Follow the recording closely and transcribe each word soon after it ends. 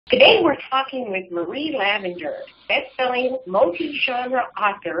Today we're talking with Marie Lavender, best-selling multi-genre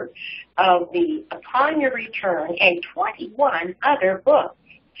author of the Upon Your Return and 21 other books.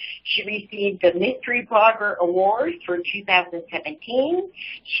 She received the Mystery Blogger Award for 2017.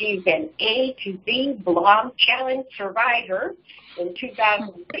 She's an A to Z Blog Challenge survivor in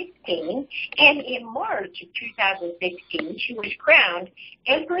 2016. And in March of 2016, she was crowned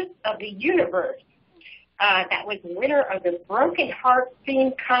Empress of the Universe. That was a winner of the Broken Heart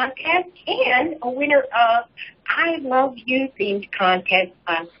themed contest and a winner of I Love You themed contest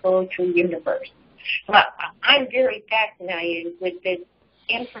on Poetry Universe. Well, I'm very fascinated with this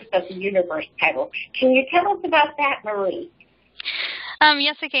Empress of the Universe title. Can you tell us about that, Marie?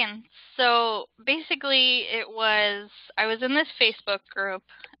 Yes, I can. So basically, I was in this Facebook group.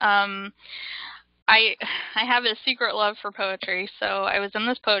 I have a secret love for poetry, so I was in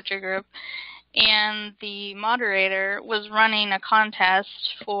this poetry group, and the moderator was running a contest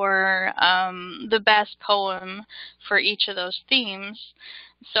for the best poem for each of those themes.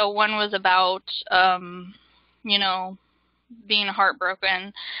 So one was about, being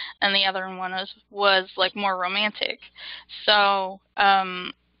heartbroken, and the other one was like more romantic. So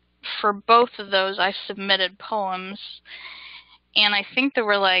for both of those, I submitted poems, and I think there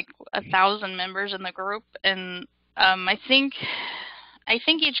were like 1,000 members in the group, and I think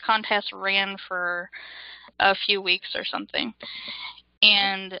each contest ran for a few weeks or something.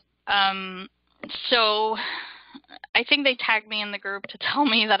 And so I think they tagged me in the group to tell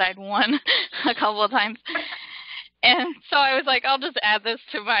me that I'd won a couple of times. And so I was like, I'll just add this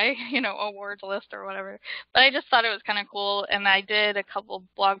to my, awards list or whatever. But I just thought it was kind of cool, and I did a couple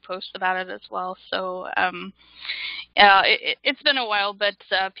blog posts about it as well. So it's been a while, but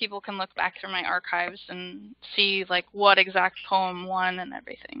people can look back through my archives and see, like, what exact poem won and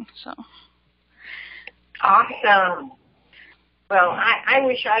everything. So awesome. Well, I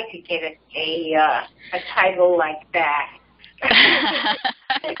wish I could get a title like that.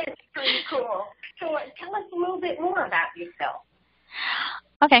 It's pretty cool. So tell us a little bit more about yourself.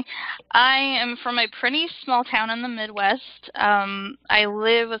 Okay. I am from a pretty small town in the Midwest. I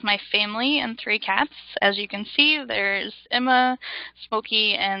live with my family and 3 cats. As you can see, there's Emma,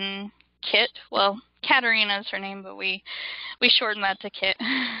 Smokey, and Kit. Well, Katarina is her name, but we shorten that to Kit.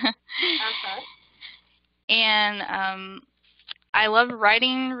 Okay. And I love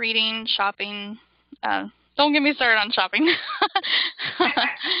writing, reading, shopping. Don't get me started on shopping.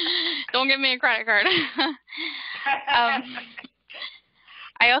 Don't give me a credit card.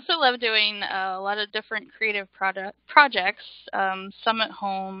 I also love doing a lot of different creative projects, some at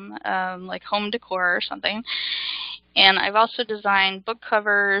home, like home decor or something. And I've also designed book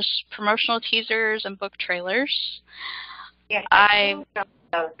covers, promotional teasers, and book trailers. Yes, I've seen some of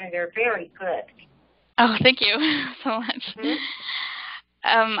those, and they're very good. Oh, thank you so much.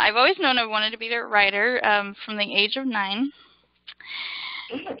 Mm-hmm. I've always known I wanted to be a writer from the age of 9.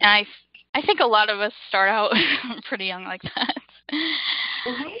 Mm-hmm. And I think a lot of us start out pretty young like that.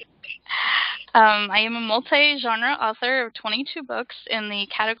 Mm-hmm. I am a multi-genre author of 22 books in the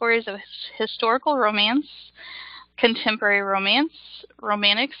categories of historical romance, contemporary romance,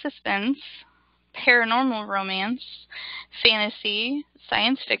 romantic suspense, paranormal romance, fantasy,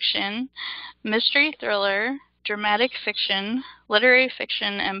 science fiction, mystery thriller, dramatic fiction, literary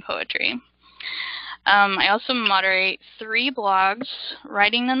fiction, and poetry. I also moderate 3 blogs,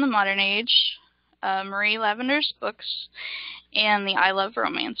 Writing in the Modern Age, Marie Lavender's Books, and the I Love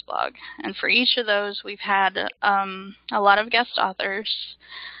Romance blog. And for each of those, we've had a lot of guest authors.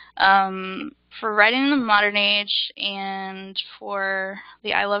 For Writing in the Modern Age and for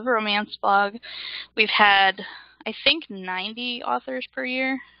the I Love Romance blog, we've had, I think, 90 authors per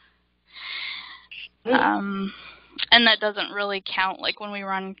year. And that doesn't really count, like, when we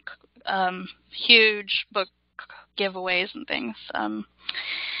run huge book giveaways and things.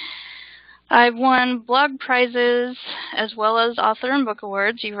 I've won blog prizes as well as author and book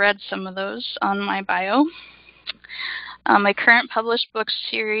awards. You've read some of those on my bio. My current published book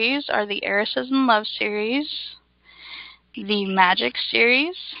series are the Heiresses in Love series, the Magic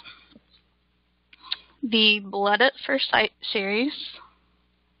series, the Blood at First Sight series,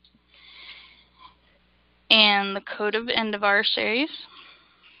 and the Code of Endevar series.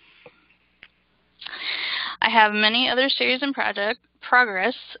 I have many other series in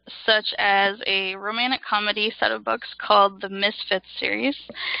progress, such as a romantic comedy set of books called the Misfits series,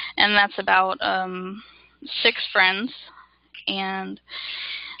 and that's about 6 friends and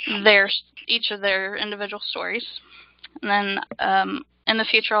each of their individual stories. And then in the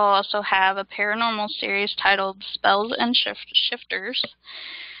future, I'll also have a paranormal series titled Spells and Shifters,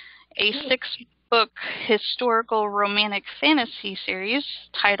 a book historical romantic fantasy series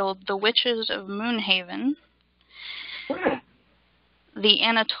titled The Witches of Moonhaven, the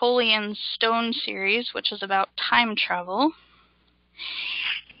Anatolian Stone series, which is about time travel,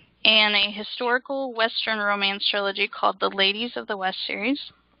 and a historical Western romance trilogy called the Ladies of the West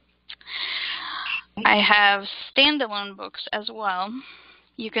series. I have standalone books as well.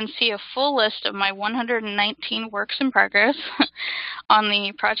 You can see a full list of my 119 works in progress on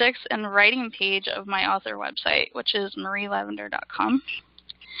the projects and writing page of my author website, which is marielavender.com.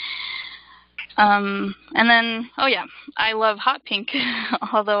 And then, I love hot pink,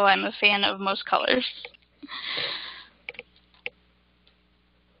 although I'm a fan of most colors.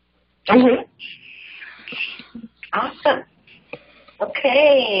 Mm-hmm. Awesome.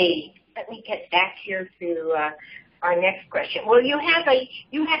 Okay, let me get back here to our next question. Well, you had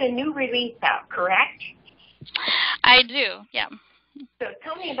a new release out, correct? I do, yeah. So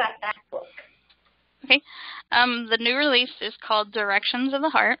tell me about that book. Okay. The new release is called Directions of the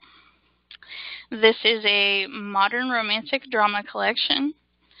Heart. This is a modern romantic drama collection.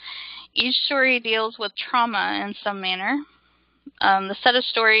 Each story deals with trauma in some manner. The set of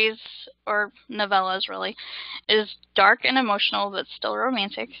stories, or novellas really, is dark and emotional but still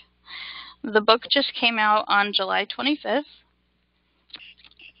romantic. The book just came out on July 25th.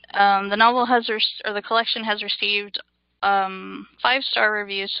 The novel the collection has received 5-star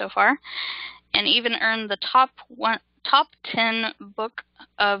reviews so far, and even earned the top 10 book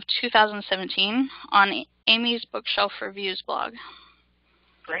of 2017 on Amy's Bookshelf Reviews blog.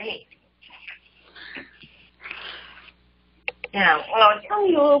 Great. Now, tell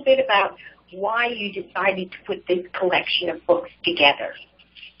me a little bit about why you decided to put this collection of books together.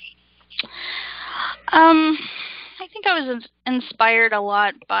 I think I was inspired a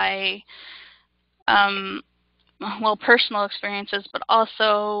lot by, personal experiences, but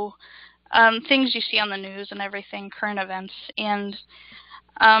also things you see on the news and everything, current events. And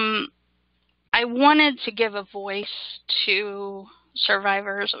I wanted to give a voice to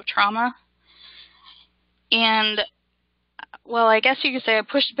survivors of trauma. And I guess you could say I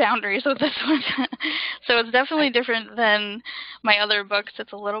pushed boundaries with this one. So it's definitely different than my other books.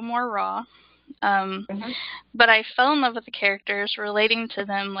 It's a little more raw. But I fell in love with the characters, relating to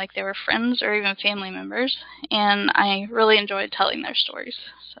them like they were friends or even family members. And I really enjoyed telling their stories.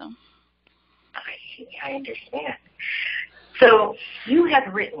 So I understand. So you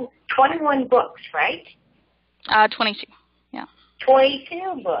have written 21 books, right? 22, yeah.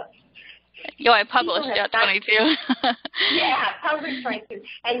 22 books. I published 22. Yeah, published 22.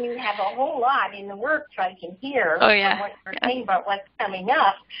 And you have a whole lot in the works, I can hear. Oh, yeah. What you're saying about what's coming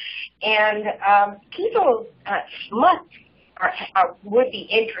up. And people would be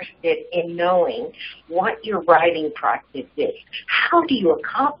interested in knowing what your writing process is. How do you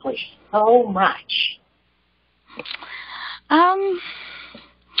accomplish so much?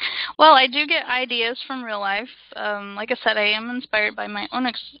 I do get ideas from real life. Like I said, I am inspired by my own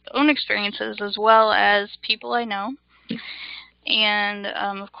experiences as well as people I know. And,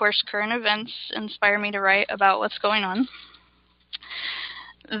 of course, current events inspire me to write about what's going on.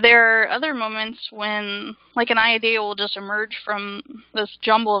 There are other moments when, an idea will just emerge from this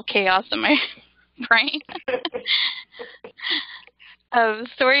jumble of chaos in my brain.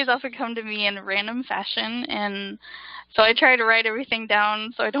 Stories often come to me in random fashion, and so I try to write everything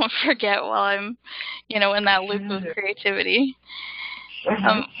down so I don't forget while I'm, in that loop of creativity.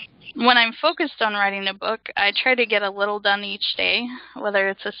 When I'm focused on writing a book, I try to get a little done each day, whether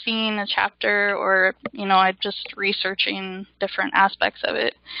it's a scene, a chapter, or, I'm just researching different aspects of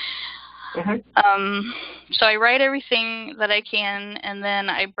it. So I write everything that I can, and then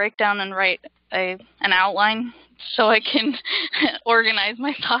I break down and write an outline so I can organize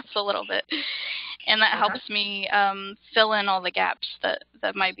my thoughts a little bit. And that helps me fill in all the gaps that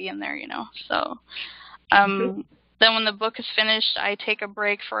might be in there, So then when the book is finished, I take a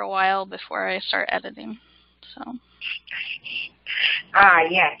break for a while before I start editing. So.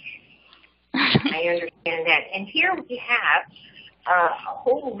 Yes. I understand that. And here we have a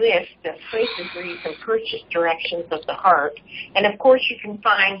whole list of places where you can purchase Directions of the Heart. And, of course, you can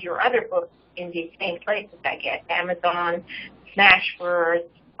find your other books in these same places, I guess, Amazon, Smashwords,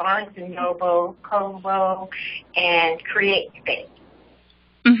 Barnes & Noble, Kobo, and CreateSpace.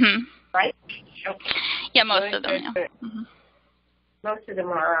 Right? Okay. Yeah, most of them, yeah. Most of them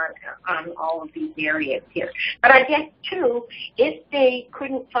are on all of these areas here. But I guess, too, if they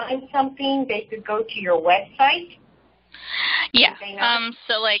couldn't find something, they could go to your website? Yeah.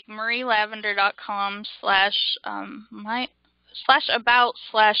 So, marielavender.com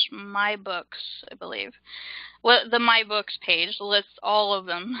 /about/my books, I believe. well, the My Books page lists all of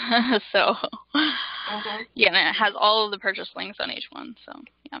them. So, yeah, and it has all of the purchase links on each one. So,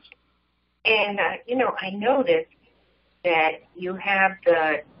 yeah. And, I noticed that you have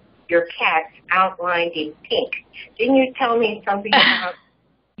your cats outlined in pink. Didn't you tell me something about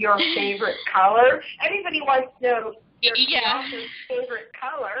your favorite color? Everybody wants to know your author's favorite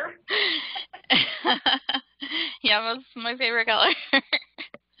color. Yeah, that's my favorite color.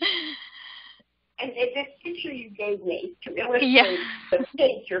 And this picture you gave me to illustrate the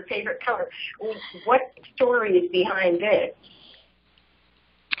pink, your favorite color, what story is behind this?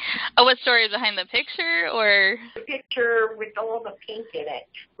 Oh, what story is behind the picture, or? The picture with all the pink in it.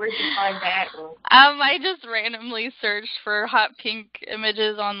 Where'd you find that one? I just randomly searched for hot pink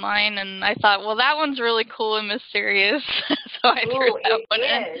images online, and I thought, well, that one's really cool and mysterious, so I threw that one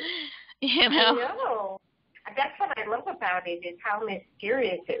in. You know? I know. That's what I love about it, is how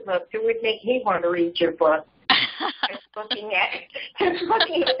mysterious it looks. It would make me want to read your book. Just looking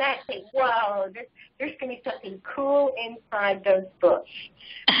at that, think, whoa, there's going to be something cool inside those books.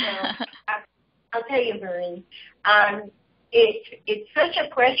 So, I'll tell you, Marie, it's such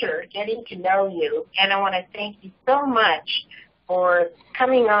a pleasure getting to know you, and I want to thank you so much for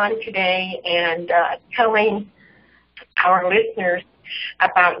coming on today and telling our listeners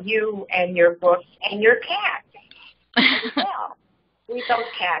about you and your books and your cats as well. We love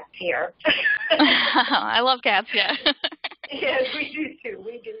cats here. I love cats, yeah. Yes, we do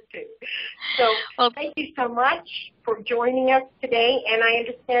too. So thank you so much for joining us today, and I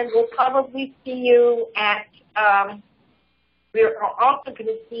understand we'll probably see you at, we're also going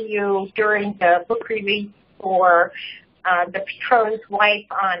to see you during the book release for The Patron's Wife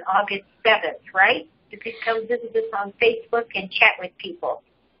on August 7th, right? You could come visit us on Facebook and chat with people.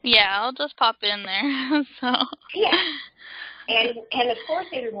 Yeah, I'll just pop in there. So. Yeah. And of course,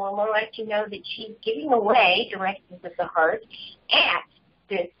 everyone will let you know that she's giving away Directions of the Heart at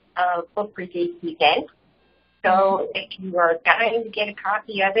this book release event. So if you are dying to get a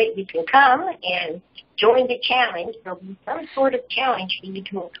copy of it, you can come and join the challenge. There'll be some sort of challenge for you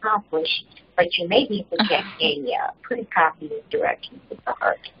to accomplish, but you may be able to get a free copy of Directions of the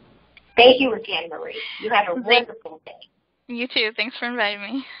Heart. Thank you again, Marie. You have a wonderful day. You too. Thanks for inviting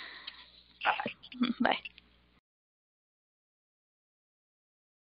me. Bye. Bye.